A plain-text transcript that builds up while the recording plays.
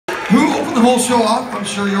Who opened the whole show off? I'm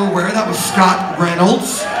sure you're aware. That was Scott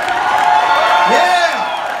Reynolds. Yeah!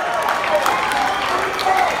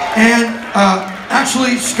 And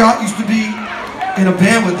actually, Scott used to be in a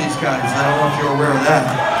band with these guys. I don't know if you're aware of that.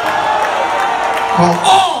 Called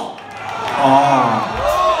Oh!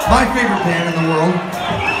 My favorite band in the world.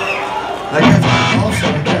 That guy's also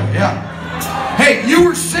right there, yeah. Hey, you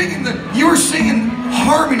were singing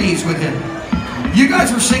harmonies with him. You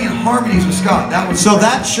guys were singing harmonies with Scott. That was so.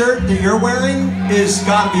 That shirt that you're wearing is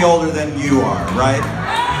got to be older than you are, right?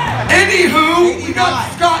 Anywho, we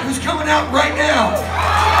got Scott who's coming out right now.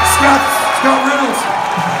 Scott Reynolds.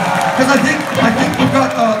 Because I think we've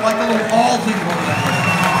got like a little all thing going on.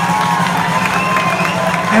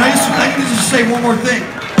 And I need to just say one more thing.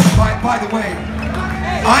 By the way,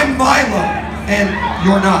 I'm Milo and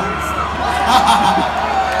you're not.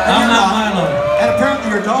 I'm not Milo. And apparently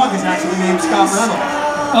your dog is actually named Scott Reynolds.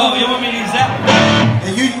 Oh, you want me to use that one?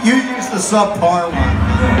 And you use the subpar one.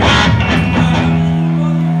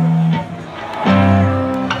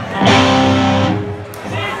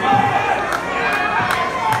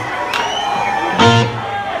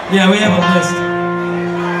 Yeah, we have a list.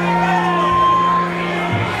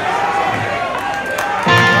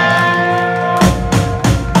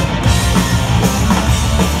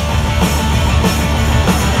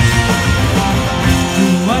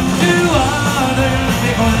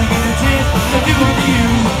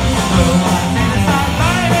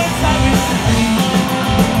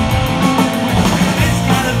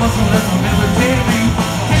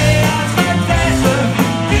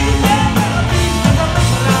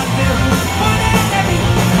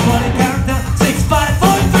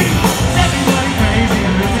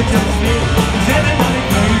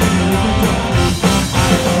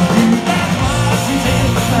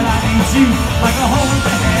 Like a hole in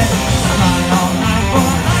the head, crying all night for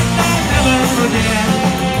a night I'll never forget.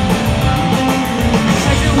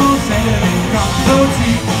 Sexual sanity comes so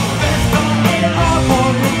cheap. Best come in all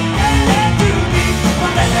for me, and then to me.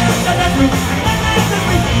 But that's the truth, and that's the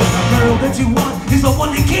truth. The girl that you want is the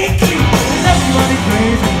one that can't keep. Is everybody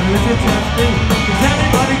crazy, or is it just me?